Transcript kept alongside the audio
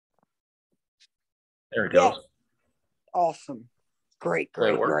There it Yeah. goes. Awesome. Great, That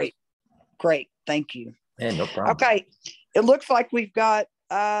great, works. great, great. Thank you. Yeah, no problem. Okay. It looks like we've got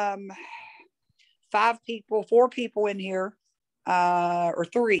 5 people, 4 people in here, or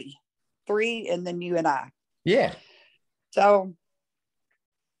three, and then you and I. Yeah. So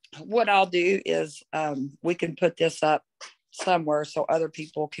what I'll do is we can put this up somewhere so other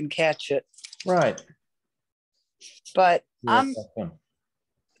people can catch it. Right. But Yeah.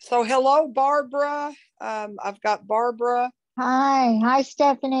 so hello, Barbara. I've got Barbara, Hi,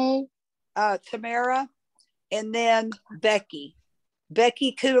 Stephanie. Tamara, and then Becky.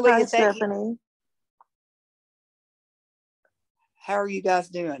 Becky Cooley, Hi, is that you? Stephanie. How are you guys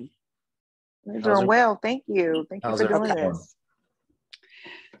doing? We're doing well. Thank you. Thank you for doing this.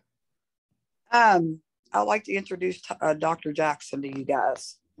 I'd like to introduce Dr. Jackson to you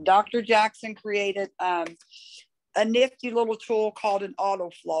guys. Dr. Jackson created a nifty little tool called an auto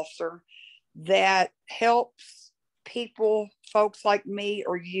flosser that helps people, folks like me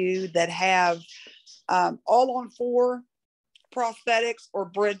or you, that have all on 4 prosthetics or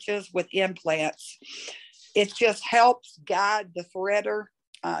bridges with implants. It just helps guide the threader.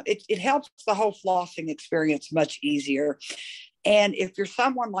 It helps the whole flossing experience much easier. And if you're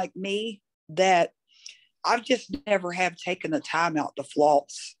someone like me that I've just never have taken the time out to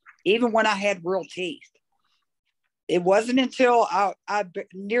floss, even when I had real teeth. It wasn't until I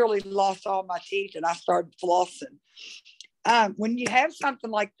nearly lost all my teeth and I started flossing. When you have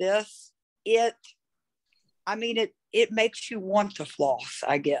something like this, it makes you want to floss,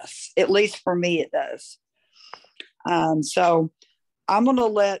 I guess. At least for me, it does. So I'm gonna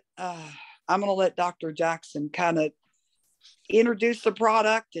let Dr. Jackson kind of introduce the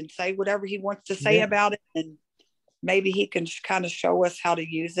product and say whatever he wants to say about it, and maybe he can kind of show us how to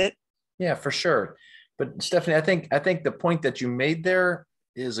use it. Yeah, for sure. But Stephanie, I think the point that you made there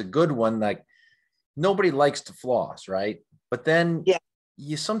is a good one. Like, nobody likes to floss, right? But then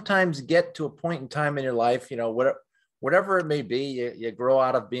you sometimes get to a point in time in your life, whatever it may be, you grow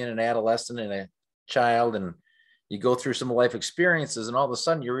out of being an adolescent and a child, and you go through some life experiences, and all of a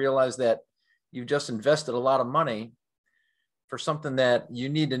sudden you realize that you've just invested a lot of money for something that you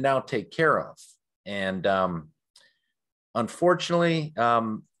need to now take care of. And unfortunately,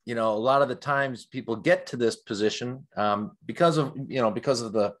 a lot of the times people get to this position because of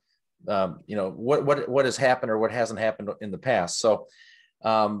the what has happened or what hasn't happened in the past. So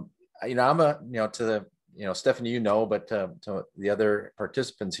I'm Stephanie, but to the other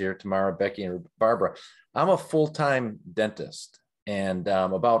participants here, Tamara, Becky, and Barbara, I'm a full-time dentist, and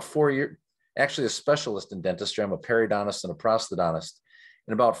about 4 years, actually a specialist in dentistry. I'm a periodontist and a prosthodontist.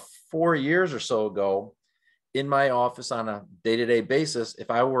 And about 4 years or so ago, in my office on a day-to-day basis,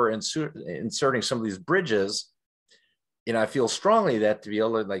 if I were inserting some of these bridges, I feel strongly that to be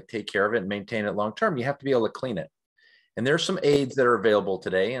able to take care of it and maintain it long-term, you have to be able to clean it. And there's some aids that are available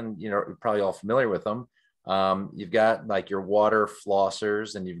today, and you're probably all familiar with them. You've got your water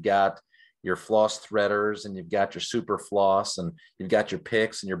flossers, and you've got your floss threaders, and you've got your super floss, and you've got your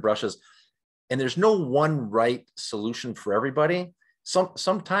picks and your brushes. And there's no one right solution for everybody.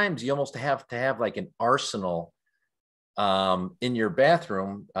 Sometimes you almost have to have an arsenal in your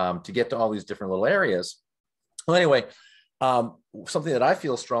bathroom to get to all these different little areas. Well, anyway, something that I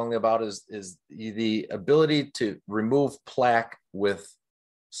feel strongly about is the ability to remove plaque with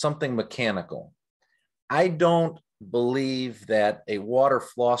something mechanical. I don't believe that a water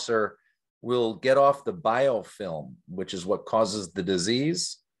flosser will get off the biofilm, which is what causes the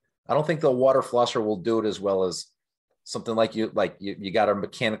disease. I don't think the water flosser will do it as well as something like you got to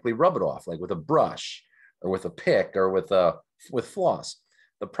mechanically rub it off, like with a brush or with a pick or with floss.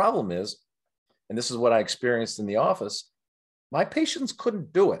 The problem is, and this is what I experienced in the office, my patients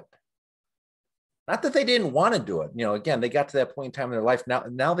couldn't do it. Not that they didn't want to do it. Again, they got to that point in time in their life.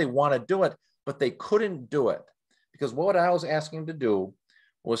 Now they want to do it, but they couldn't do it because what I was asking them to do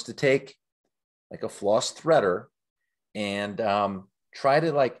was to take a floss threader and try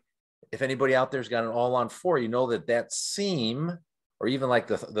to if anybody out there's got an all-on-4, that seam, or even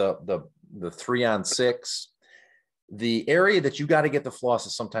the 3-on-6, the area that you got to get the floss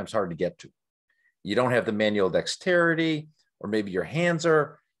is sometimes hard to get to. You don't have the manual dexterity, or maybe your hands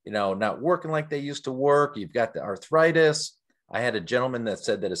are, not working like they used to work. You've got the arthritis. I had a gentleman that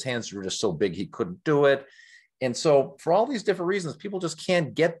said that his hands were just so big he couldn't do it. And so for all these different reasons, people just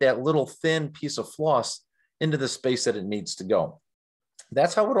can't get that little thin piece of floss into the space that it needs to go.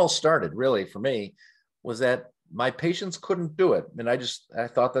 That's how it all started, really, for me, was that my patients couldn't do it. And I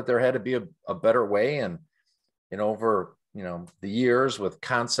thought that there had to be a better way. And, over, the years with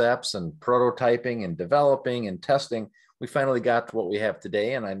concepts and prototyping and developing and testing, we finally got to what we have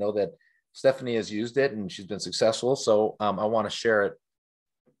today. And I know that Stephanie has used it and she's been successful. So I want to share it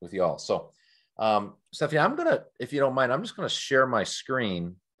with y'all. So Stephanie, if you don't mind, I'm just going to share my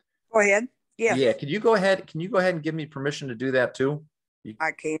screen. Go ahead. Yes. Yeah. Can you go ahead and give me permission to do that too?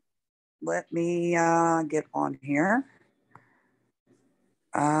 I can. Let me get on here.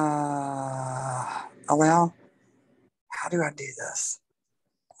 Allow. How do I do this?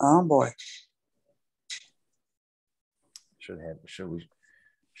 Oh boy. Should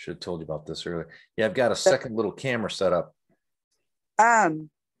have told you about this earlier. Yeah, I've got a second little camera set up.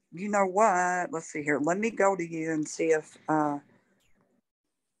 You know what? Let's see here. Let me go to you and see if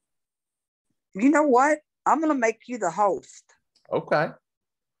you know what? I'm gonna make you the host. Okay.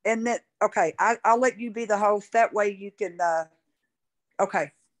 And then I'll let you be the host. That way you can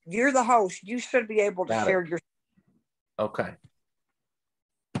okay. You're the host. You should be able to share your. Okay.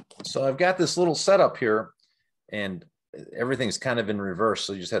 So I've got this little setup here and everything's kind of in reverse.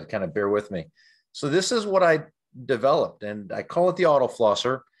 So you just have to kind of bear with me. So this is what I developed and I call it the auto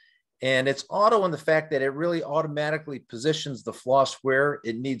flosser. And it's auto in the fact that it really automatically positions the floss where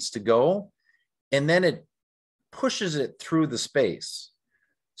it needs to go. And then it pushes it through the space.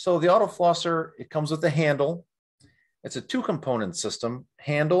 So the auto flosser, it comes with a handle. It's a 2-component system,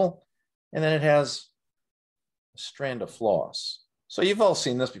 handle, and then it has a strand of floss. So you've all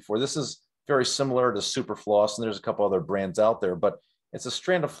seen this before. This is very similar to Super Floss, and there's a couple other brands out there, but it's a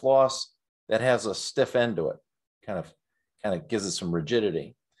strand of floss that has a stiff end to it, kind of gives it some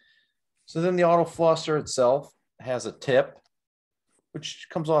rigidity. So then the auto flosser itself has a tip, which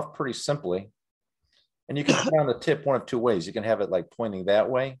comes off pretty simply. And you can put on the tip one of two ways. You can have it like pointing that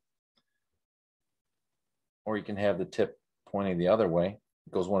way, or you can have the tip pointing the other way.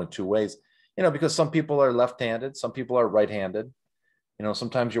 It goes one of two ways, because some people are left-handed, some people are right-handed.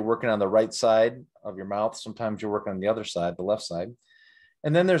 Sometimes you're working on the right side of your mouth. Sometimes you're working on the other side, the left side.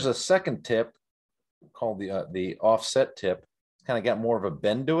 And then there's a second tip called the offset tip. It's kind of got more of a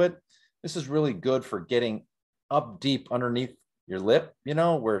bend to it. This is really good for getting up deep underneath your lip,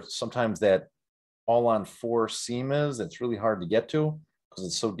 where sometimes that all on 4 seam is. It's really hard to get to because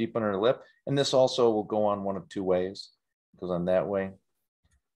it's so deep under the lip. And this also will go on one of two ways. It goes on that way,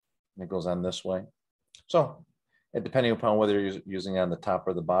 and it goes on this way. So, and depending upon whether you're using it on the top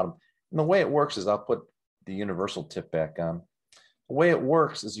or the bottom. And the way it works is I'll put the universal tip back on. The way it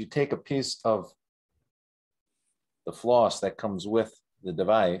works is you take a piece of the floss that comes with the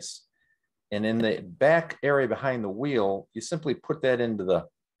device, and in the back area behind the wheel, you simply put that into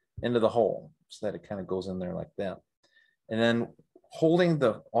the hole so that it kind of goes in there like that. And then holding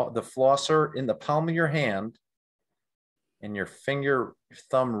the flosser in the palm of your hand and your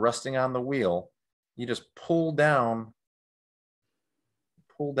thumb resting on the wheel, you just pull down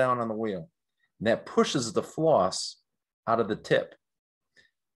on the wheel. And that pushes the floss out of the tip,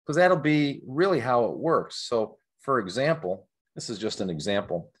 because that'll be really how it works. So for example, this is just an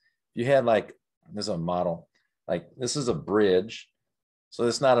example. If you had this is a model, this is a bridge. So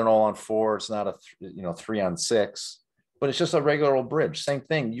it's not an all-on-4, it's not a 3-on-6, but it's just a regular old bridge. Same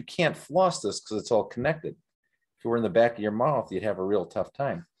thing. You can't floss this because it's all connected. If you were in the back of your mouth, you'd have a real tough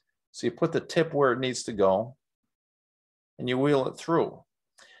time. So you put the tip where it needs to go and you wheel it through.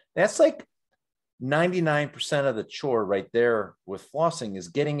 That's like 99% of the chore right there with flossing, is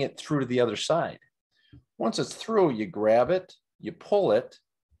getting it through to the other side. Once it's through, you grab it, you pull it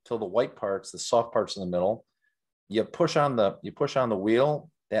till the white parts, the soft parts in the middle, you push on the wheel,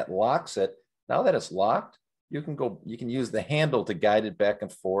 that locks it. Now that it's locked, you can use the handle to guide it back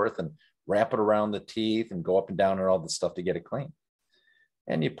and forth and wrap it around the teeth and go up and down and all the stuff to get it clean.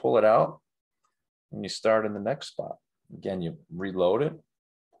 And you pull it out and you start in the next spot. Again, you reload it,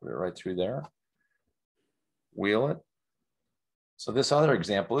 put it right through there, wheel it. So this other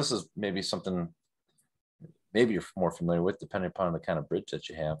example, this is maybe something maybe you're more familiar with, depending upon the kind of bridge that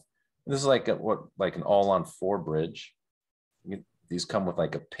you have. This is like an all-on-4 bridge. These come with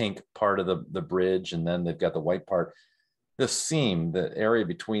like a pink part of the bridge, and then they've got the white part. The seam, the area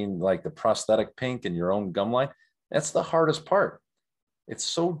between like the prosthetic pink and your own gum line, that's the hardest part. It's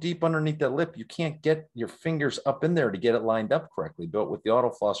so deep underneath that lip, you can't get your fingers up in there to get it lined up correctly. But with the auto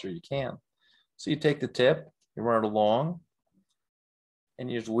flosser, you can. So you take the tip, you run it along,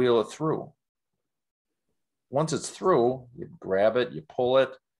 and you just wheel it through. Once it's through, you grab it, you pull it,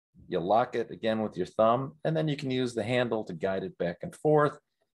 you lock it again with your thumb, and then you can use the handle to guide it back and forth,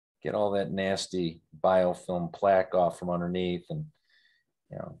 get all that nasty biofilm plaque off from underneath, and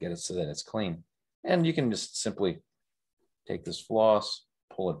get it so that it's clean. And you can just simply take this floss,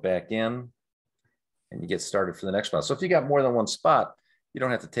 pull it back in, and you get started for the next spot. So if you got more than one spot, you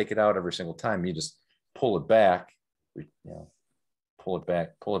don't have to take it out every single time. You just pull it back, pull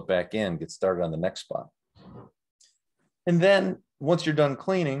it back in, get started on the next spot. And then once you're done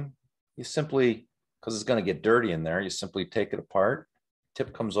cleaning, you simply, because it's going to get dirty in there, you simply take it apart,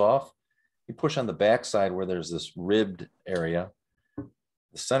 tip comes off, you push on the back side where there's this ribbed area,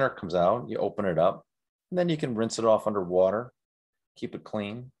 the center comes out, you open it up, and then you can rinse it off under water, keep it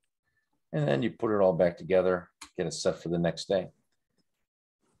clean, and then you put it all back together, get it set for the next day.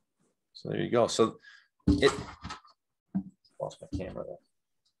 So there you go. So it, lost my camera there.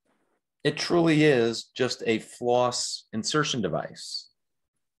 It truly is just a floss insertion device.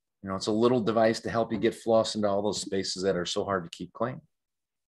 You know, it's a little device to help you get floss into all those spaces that are so hard to keep clean.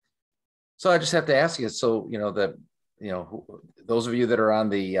 So I just have to ask you, so, you know, that, you know, those of you that are on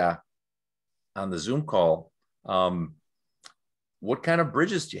the Zoom call, what kind of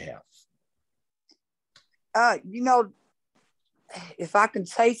bridges do you have? You know, if I can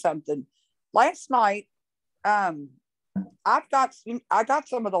say something, last night, I got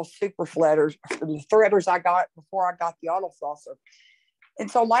some of those super threaders I got before I got the auto flosser. And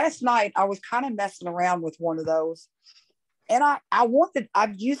so last night I was kind of messing around with one of those. And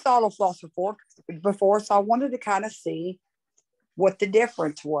I've used auto flosser before, so I wanted to kind of see what the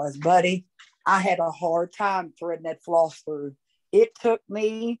difference was. Buddy, I had a hard time threading that floss through. It took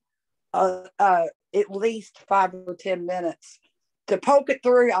me at least 5 or 10 minutes to poke it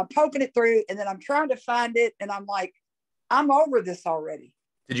through. I'm poking it through, and then I'm trying to find it, and I'm like, I'm over this already.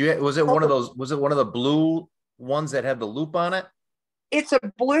 Was it one of those, was it one of the blue ones that had the loop on it? It's a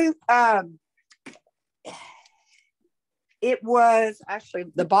blue, it was actually,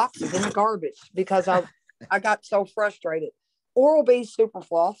 the box is in the garbage because I got so frustrated. Oral-B Super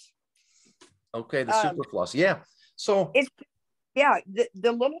Floss. Okay, the Super Floss. Yeah. So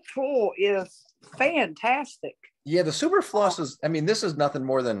the little tool is fantastic. Yeah, the Super Floss is, I mean, this is nothing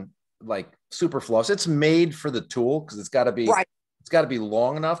more than like Super Floss. It's made for the tool because it's got to be right. It's got to be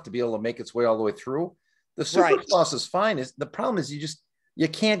long enough to be able to make its way all the way through. The Super Floss is fine. The problem is you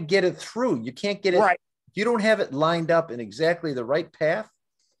can't get it through. You can't get it. Right. If you don't have it lined up in exactly the right path,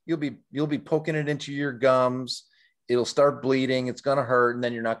 you'll be poking it into your gums. It'll start bleeding. It's going to hurt, and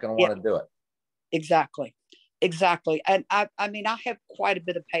then you're not going to want to do it. Exactly. And I mean, I have quite a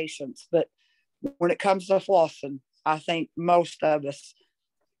bit of patience, but when it comes to flossing, I think most of us,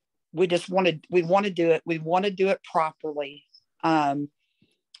 we want to do it. We want to do it properly.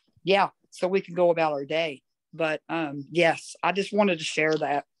 So we can go about our day. But yes, I just wanted to share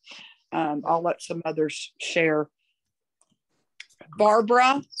that. I'll let some others share.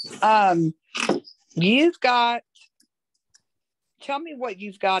 Barbara, tell me what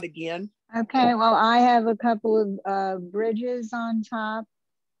you've got again. Okay, well, I have a couple of bridges on top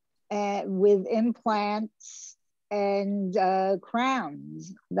with implants and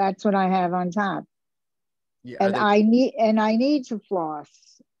crowns. That's what I have on top. Yeah, and I need to floss,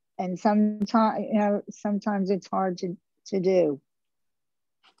 and sometimes it's hard to do.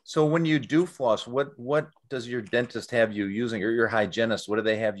 So when you do floss, what does your dentist have you using, or your hygienist? What do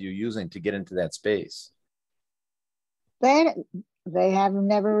they have you using to get into that space? They have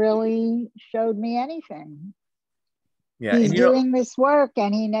never really showed me anything. Yeah, he's doing this work,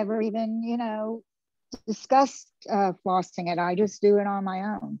 and he never even discussed flossing it. I just do it on my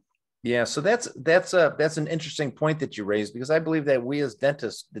own. Yeah, so that's an interesting point that you raised, because I believe that we as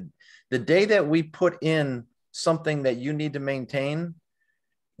dentists, the day that we put in something that you need to maintain,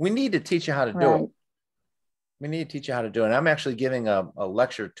 we need to teach you how to do it. We need to teach you how to do it. And I'm actually giving a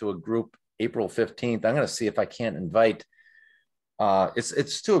lecture to a group April 15th. I'm going to see if I can't invite.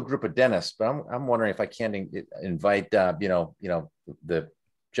 It's to a group of dentists, but I'm wondering if I can invite the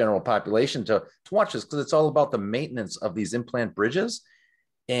general population to watch this, because it's all about the maintenance of these implant bridges.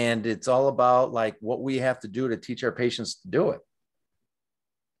 And it's all about like what we have to do to teach our patients to do it.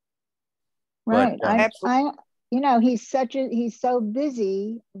 Right. He's so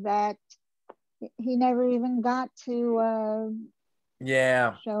busy that he never even got to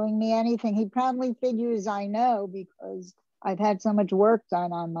showing me anything. He probably figures I know, because I've had so much work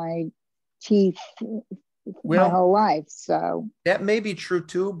done on my teeth my whole life. So that may be true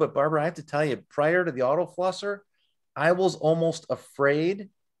too. But Barbara, I have to tell you, prior to the auto flosser, I was almost afraid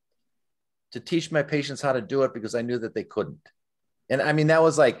to teach my patients how to do it because I knew that they couldn't. And I mean, that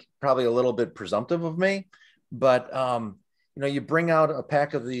was like probably a little bit presumptive of me, but you bring out a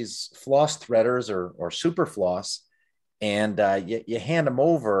pack of these floss threaders or super floss, and you hand them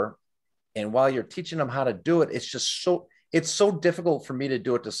over. And while you're teaching them how to do it, it's so difficult for me to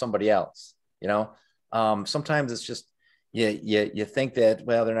do it to somebody else. Sometimes it's just, you think that,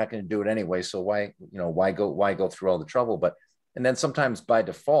 well, they're not going to do it anyway. So why go through all the trouble? But And then sometimes by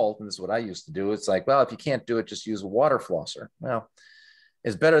default, and this is what I used to do, it's like, well, if you can't do it, just use a water flosser. Well,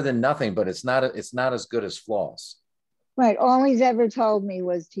 it's better than nothing, but it's not as good as floss. Right. All he's ever told me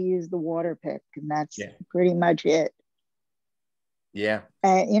was to use the water pick, and that's pretty much it. Yeah.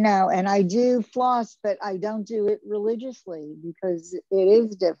 And I do floss, but I don't do it religiously because it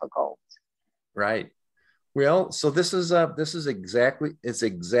is difficult. Right. Well, so this is exactly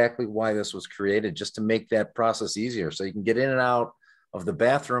why this was created, just to make that process easier, so you can get in and out of the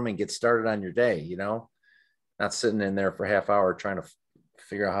bathroom and get started on your day. Not sitting in there for a half hour trying to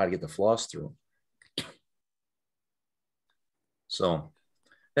figure out how to get the floss through. So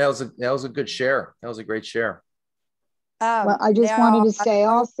that was a good share. That was a great share. Well, I just wanted to say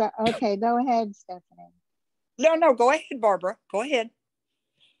also. Okay, go ahead, Stephanie. No, go ahead, Barbara. Go ahead.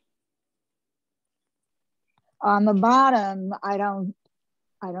 On the bottom, I don't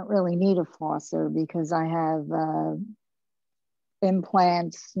really need a flosser because I have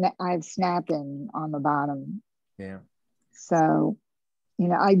implants. I have snap-in on the bottom. Yeah. So,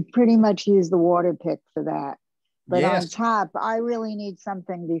 I pretty much use the water pick for that. But on top, I really need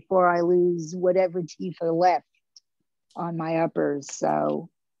something before I lose whatever teeth are left on my uppers. So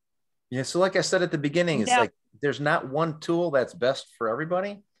yeah. So like I said at the beginning, it's like there's not one tool that's best for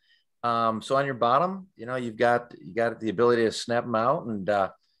everybody. So on your bottom, you've got the ability to snap them out and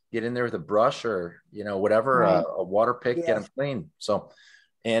get in there with a brush or whatever, right. A water pick, get them clean. So,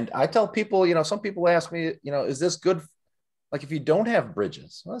 and I tell people, some people ask me, is this good? Like if you don't have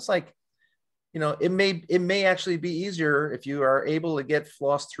bridges, well, it's like, it may actually be easier if you are able to get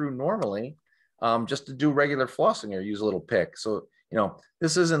floss through normally, just to do regular flossing or use a little pick. So,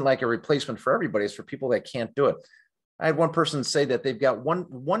 this isn't like a replacement for everybody. It's for people that can't do it. I had one person say that they've got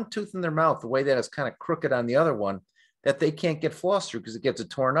one tooth in their mouth, the way that it's kind of crooked on the other one, that they can't get floss through because it gets it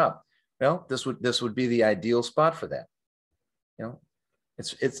torn up. Well, this would be the ideal spot for that.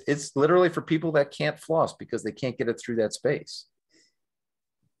 It's literally for people that can't floss because they can't get it through that space.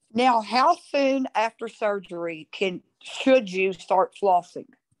 Now, how soon after surgery should you start flossing?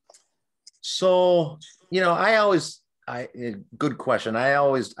 So, good question. I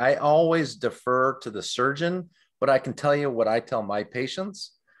always defer to the surgeon, but I can tell you what I tell my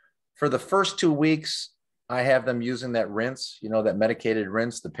patients. For the first 2 weeks, I have them using that rinse, that medicated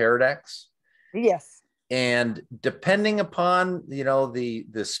rinse, the Paradex. Yes. And depending upon,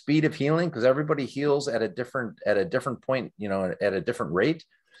 the speed of healing, because everybody heals at a different point, at a different rate.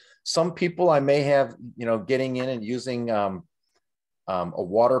 Some people I may have, getting in and using a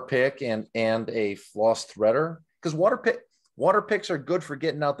water pick and a floss threader, because water picks are good for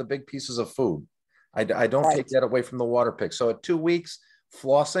getting out the big pieces of food. I don't take that away from the water pick. So at 2 weeks,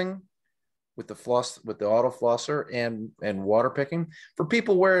 flossing with the auto flosser and water picking. For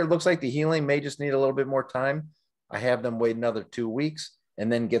people where it looks like the healing may just need a little bit more time, I have them wait another 2 weeks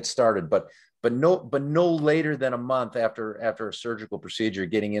and then get started. But no later than a month after a surgical procedure,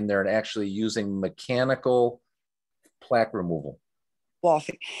 getting in there and actually using mechanical plaque removal.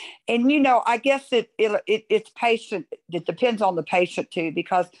 Flossing. And I guess it's patient. It depends on the patient too,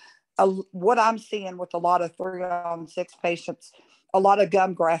 because what I'm seeing with a lot of 3-on-6 patients, a lot of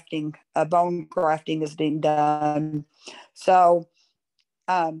gum grafting, bone grafting is being done. So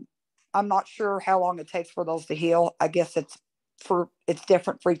I'm not sure how long it takes for those to heal. I guess it's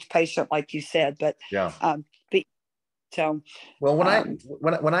different for each patient, like you said. But yeah. So well,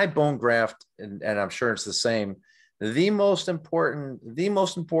 when I bone graft, and I'm sure it's the same. The most important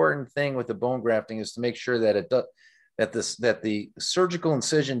thing with the bone grafting is to make sure that that the surgical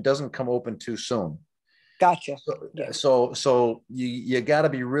incision doesn't come open too soon. Gotcha. So you got to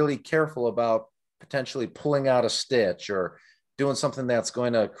be really careful about potentially pulling out a stitch or doing something that's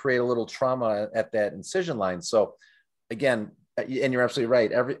going to create a little trauma at that incision line. So again, and you're absolutely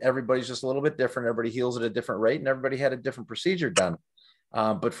right. Everybody's just a little bit different. Everybody heals at a different rate, and everybody had a different procedure done.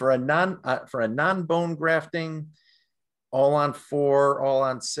 But for a non-bone grafting, all on 4, all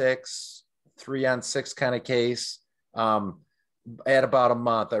on 6, 3-on-6 kind of case, at about a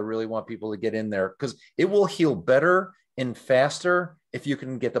month, I really want people to get in there because it will heal better and faster if you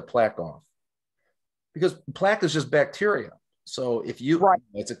can get the plaque off. Because plaque is just bacteria. So if you,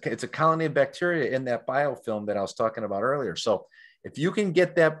 it's a colony of bacteria in that biofilm that I was talking about earlier. So if you can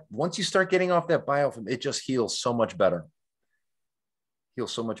get that, once you start getting off that biofilm, it just heals so much better.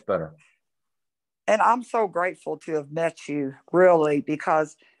 And I'm so grateful to have met you, really,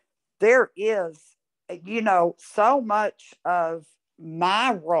 because there is, so much of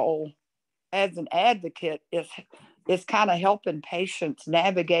my role as an advocate is kind of helping patients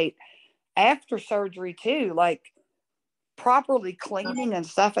navigate after surgery too, like properly cleaning and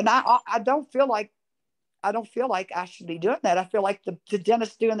stuff. And I don't feel like I don't feel like I should be doing that. I feel like the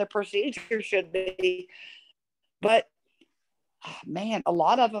dentist doing the procedure should be. But man, a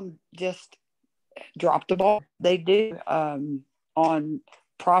lot of them just drop the ball. They do on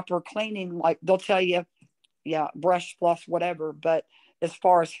proper cleaning. Like they'll tell you, yeah, brush, floss, whatever. But as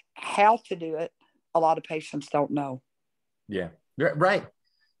far as how to do it, a lot of patients don't know. Yeah, right.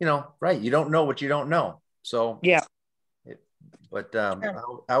 Right. You don't know what you don't know. So yeah. But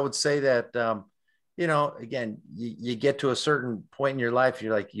I would say that, again, you get to a certain point in your life,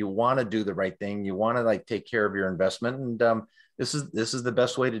 you're like, you want to do the right thing. You want to like take care of your investment. And this is the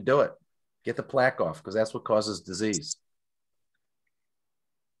best way to do it. Get the plaque off, because that's what causes disease.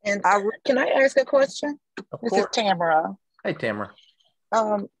 And can I ask a question? This is Tamara. Hey, Tamara.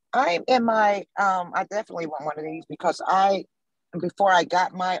 I definitely want one of these because before I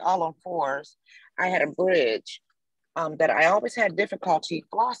got my all on fours, I had a bridge that I always had difficulty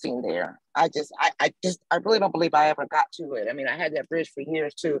flossing there. I really don't believe I ever got to it. I mean, I had that bridge for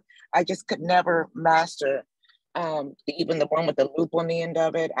years too. I just could never master even the one with the loop on the end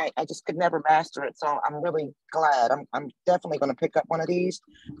of it. I just could never master it. So I'm really glad. I'm definitely going to pick up one of these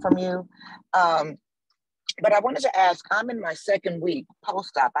from you. But I wanted to ask, I'm in my second week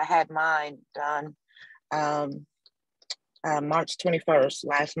post-op. I had mine done March 21st,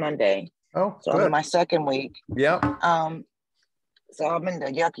 last Monday. Oh, so good. I'm in my second week. Yeah. So I'm in the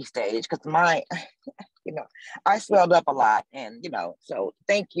yucky stage because I swelled up a lot, and so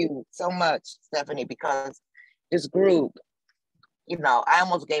thank you so much, Stephanie, because this group, I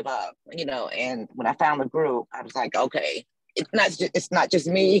almost gave up, and when I found the group, I was like, okay, it's not just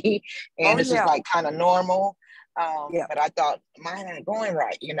me, and this is like kind of normal. But I thought mine ain't going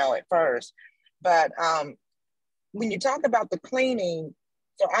right, at first. But when you talk about the cleaning,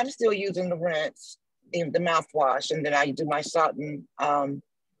 so I'm still using the rinse, the mouthwash, and then I do my salt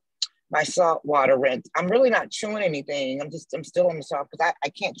water rinse. I'm really not chewing anything. I'm still on the salt because I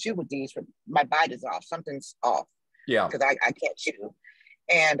can't chew with these. My bite is off. Something's off. Yeah. Because I can't chew.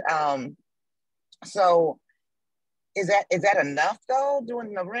 And so is that enough though?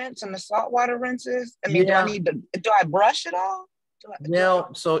 Doing the rinse and the saltwater rinses? I mean, do I brush it all?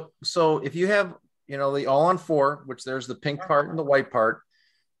 So if you have, the all on four, which there's the pink part and the white part,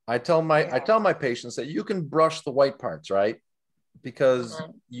 I tell my patients that you can brush the white parts, right? Because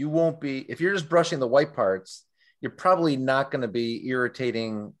you won't be, if you're just brushing the white parts, you're probably not going to be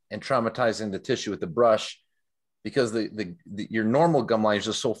irritating and traumatizing the tissue with the brush, because your normal gum line is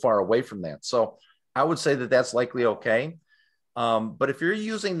just so far away from that. So I would say that that's likely okay. But if you're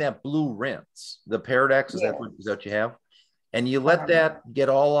using that blue rinse, the Paradox, is that what you have? And you let that get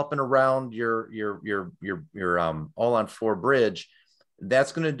all up and around your all on four bridge,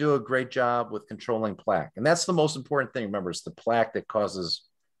 that's going to do a great job with controlling plaque. And that's the most important thing. Remember, it's the plaque that causes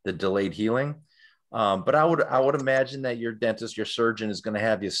the delayed healing. But I would imagine that your dentist, your surgeon, is going to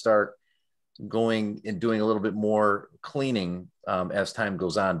have you start going and doing a little bit more cleaning as time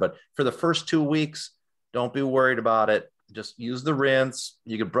goes on. But for the first 2 weeks, don't be worried about it. Just use the rinse.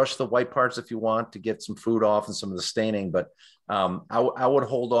 You can brush the white parts if you want to get some food off and some of the staining, but I would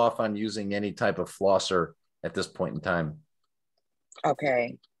hold off on using any type of flosser at this point in time.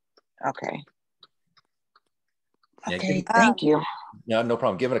 Okay. Thank you. No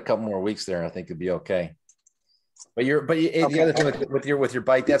problem. Give it a couple more weeks there. I think it'd be okay. The other thing with your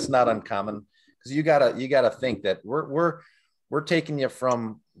bite, that's not uncommon, because you gotta think that we're taking you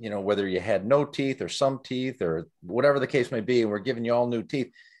from, whether you had no teeth or some teeth or whatever the case may be, and we're giving you all new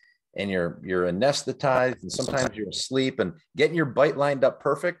teeth, and you're anesthetized, and sometimes you're asleep, and getting your bite lined up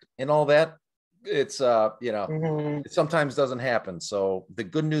perfect and all that, it's it sometimes doesn't happen. So the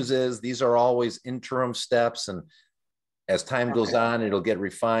good news is these are always interim steps, and as time goes on, it'll get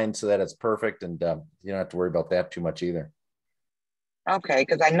refined so that it's perfect, and you don't have to worry about that too much either. Okay,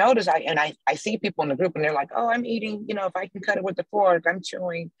 because I notice I see people in the group and they're like, oh, I'm eating, if I can cut it with the fork, I'm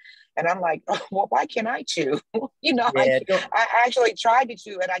chewing. And I'm like, oh, well, why can't I chew? I actually tried to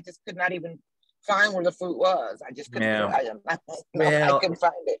chew and I just could not even find where the food was. I just couldn't, I couldn't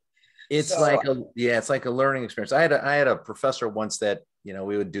find it. It's like a learning experience. I had a professor once that, we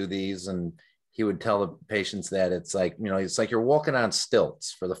would do these, and he would tell the patients that it's like you're walking on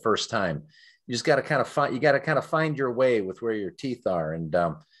stilts for the first time. You just got to kind of find your way with where your teeth are. And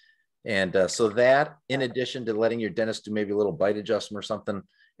so that, in addition to letting your dentist do maybe a little bite adjustment or something,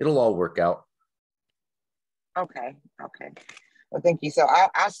 it'll all work out. Okay. Well, thank you. So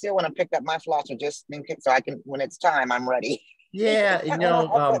I still want to pick up my flosser just in case, so I can, when it's time, I'm ready. Yeah.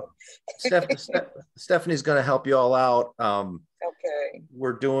 Stephanie's going to help you all out. Okay.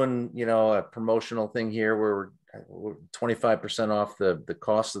 We're doing, a promotional thing here where 25% off the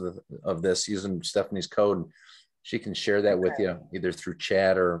cost of this using Stephanie's code. And she can share that with you either through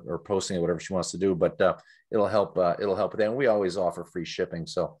chat or posting it, whatever she wants to do. But it'll help with that. And we always offer free shipping,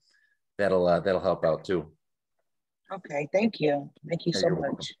 so that'll help out too. Okay, thank you. Thank you so much.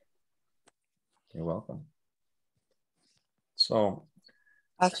 Welcome. You're welcome. So,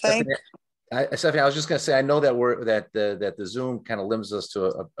 Stephanie, I was just going to say, I know that the Zoom kind of limits us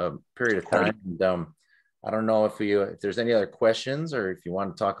to a period of time, and I don't know if there's any other questions or if you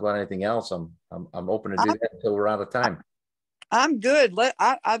want to talk about anything else. I'm open to do that until we're out of time. I'm good.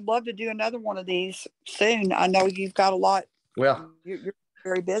 I'd love to do another one of these soon. I know you've got a lot. Well, you're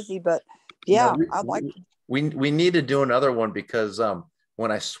very busy, but yeah, I'd like to. We need to do another one because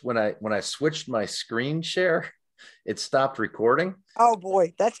when I switched my screen share, it stopped recording. Oh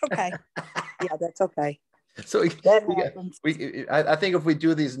boy, that's okay. Yeah, that's okay. So I think if we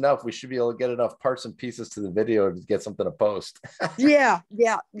do these enough, we should be able to get enough parts and pieces to the video to get something to post. yeah.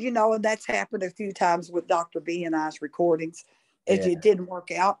 And that's happened a few times with Dr. B and I's recordings. It didn't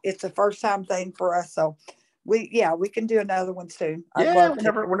work out. It's a first time thing for us. So we can do another one soon.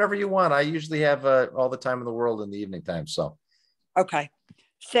 Whenever you want. I usually have all the time in the world in the evening time. So okay.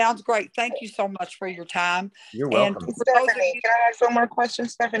 Sounds great. Thank you so much for your time. You're welcome. And Stephanie, can I ask one more question,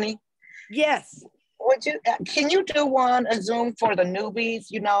 Stephanie? Yes. Can you do a Zoom for the newbies,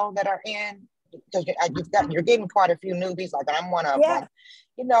 that are in? Because you're getting quite a few newbies, like I'm one of them.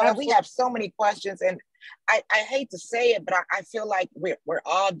 And we have so many questions, and I hate to say it, but I feel like we're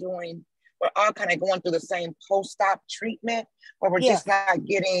all kind of going through the same post-op treatment, where we're just not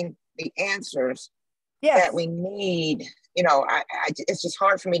getting the answers that we need. It's just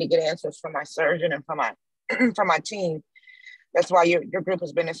hard for me to get answers from my surgeon and from my team. That's why your group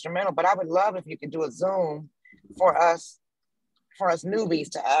has been instrumental. But I would love if you could do a Zoom for us newbies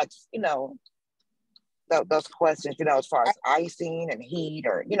to ask, those questions, as far as icing and heat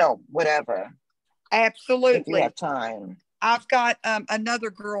or, whatever. Absolutely. If you have time. I've got another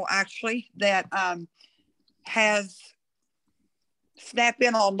girl actually that has snap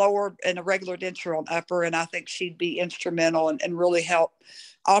in on lower and a regular denture on upper, and I think she'd be instrumental and really help.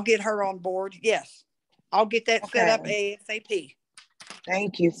 I'll get her on board. Yes. I'll get that set up ASAP.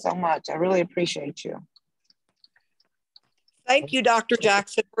 Thank you so much. I really appreciate you. Thank you, Dr.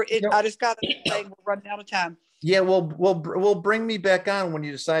 Jackson. I just got to say we're running out of time. Yeah, we'll bring me back on when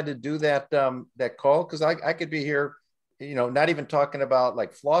you decide to do that call, because I could be here, not even talking about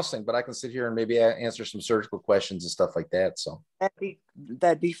like flossing, but I can sit here and maybe answer some surgical questions and stuff like that. So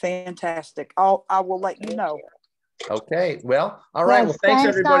that'd be fantastic. I will let you know. Okay. Well, all right. Well, thanks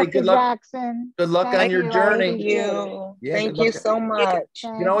everybody. Dr. Good luck. Jackson. Good luck on your journey. Thank you. Yeah, thank you so much. You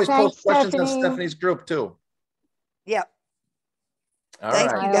can always post questions on Stephanie's group too. Yep. All right.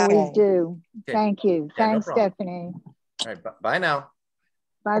 I always do. Okay. Thank you. Yeah, Thanks, Stephanie. All right. Bye now.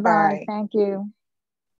 Bye-bye. Thank you.